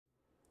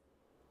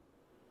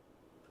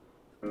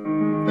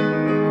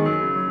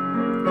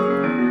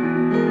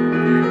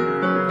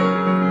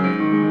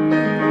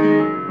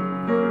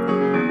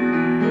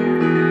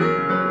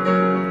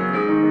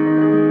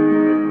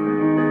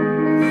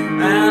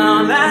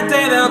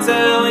I'll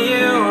tell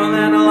you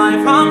that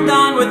life hummed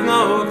on with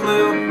no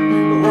clue.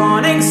 The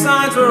warning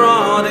signs were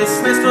all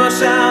dismissed or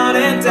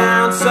shouted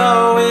down.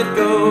 So it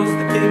goes,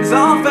 the kings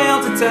all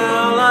failed to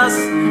tell us,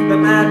 the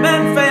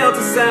madmen failed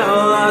to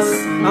sell us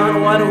on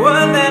what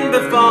would then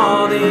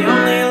befall. The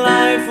only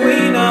life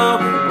we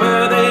know,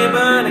 were they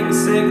burning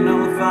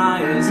signal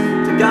fires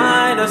to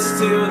guide us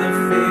to the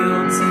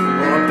fields,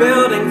 or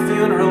building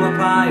funeral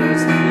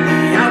pyres?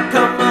 The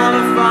outcome of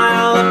a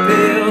final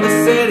appeal, the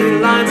city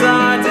lines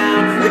are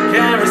down, the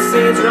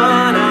kerosene's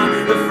run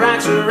out, the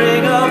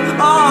fracturing of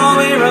all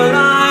we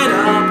relied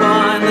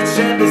upon. Let's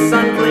shed this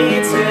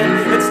unclean skin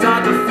and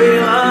start to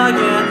feel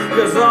again,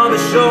 cause all the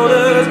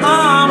shoulders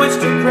on which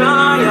to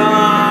cry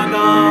are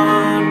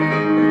gone.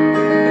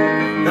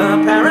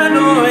 The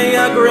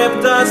paranoia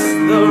gripped us,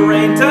 the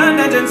rain turned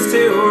engines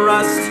to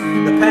rust,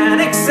 the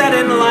panic set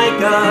in like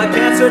a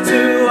cancer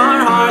to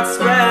our hearts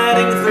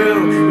spreading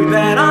through. We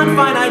bet on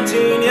finite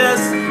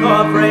genius,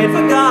 or prayed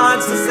for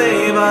gods to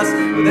save us,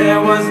 but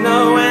there was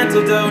no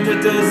antidote. A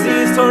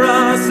disease tore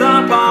us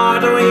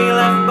apart. We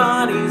left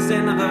bodies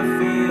in the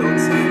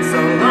fields so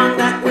long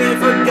that we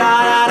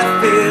forgot how to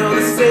feel.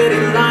 The city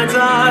lines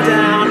are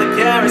down, the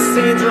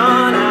kerosene's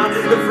run out,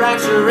 the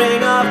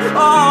fracturing of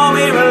all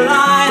we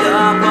relied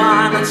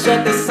upon. Let's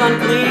shed this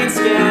unclean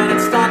skin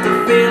and start to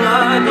feel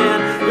again,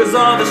 cause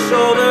all the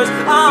shoulders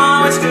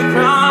on which to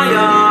cry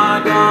are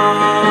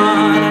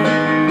gone.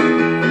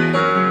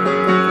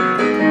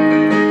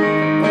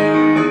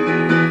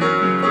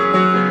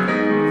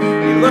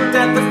 He looked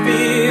at the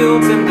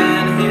fields and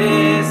then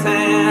his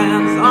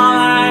hands, all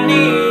I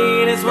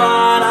need is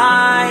what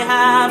I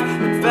have,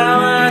 and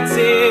fell a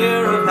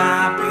tear of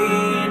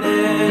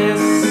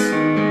happiness.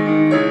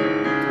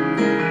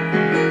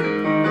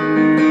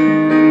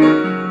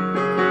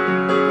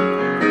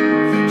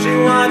 She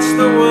watched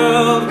the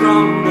world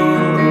crumble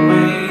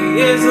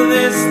away. Is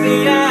this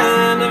the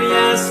end of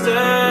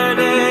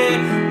yesterday?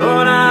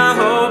 Lord, I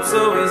hope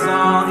so, is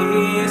all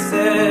he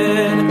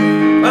said.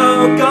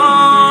 Oh,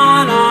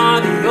 gone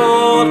are the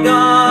old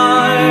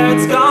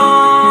guards,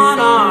 gone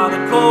are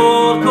the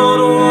cold,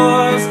 cold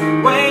wars.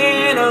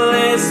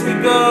 Weightless we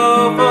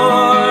go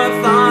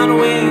forth on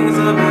wings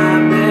of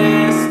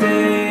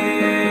amnesty.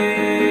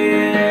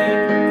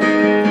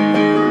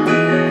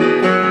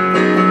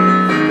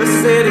 The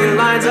city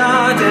lights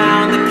are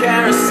down, the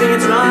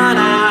kerosene's run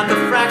out, the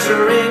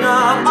fracturing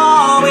of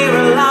all we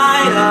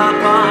relied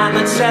upon.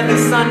 Let's shed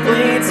this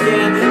unclean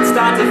skin and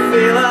start to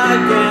feel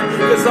again,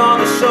 cause all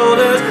the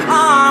shoulders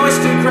on which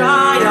to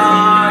cry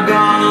are